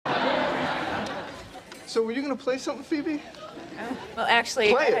So were you gonna play something, Phoebe? Oh, well,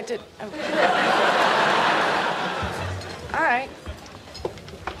 actually, Play I it. had to. Oh. All right.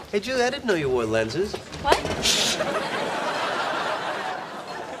 Hey, Julie, I didn't know you wore lenses. What?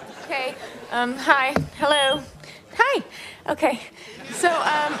 Okay. Hi. Hello. Hi. Okay. So,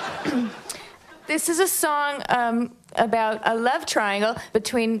 this is a song about a love triangle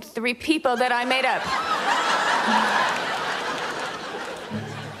between 3 people that I made up.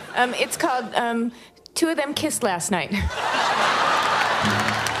 It's called 2 of Them Kissed Last Night.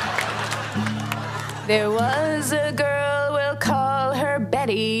 There was a girl, we'll call her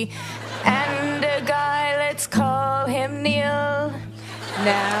Betty, and a guy, let's call him Neil.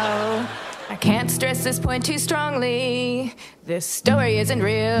 Now, I can't stress this point too strongly. This story isn't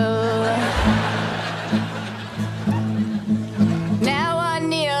real. Now our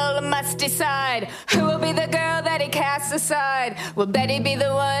Neil must decide who will be the girl that he casts aside. Will Betty be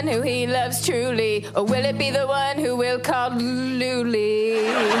the one who he loves truly, or will it be the one who we'll call Lulie?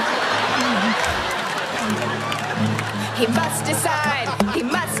 He must decide, he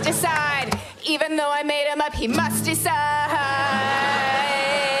must decide. Even though I made him up, he must decide.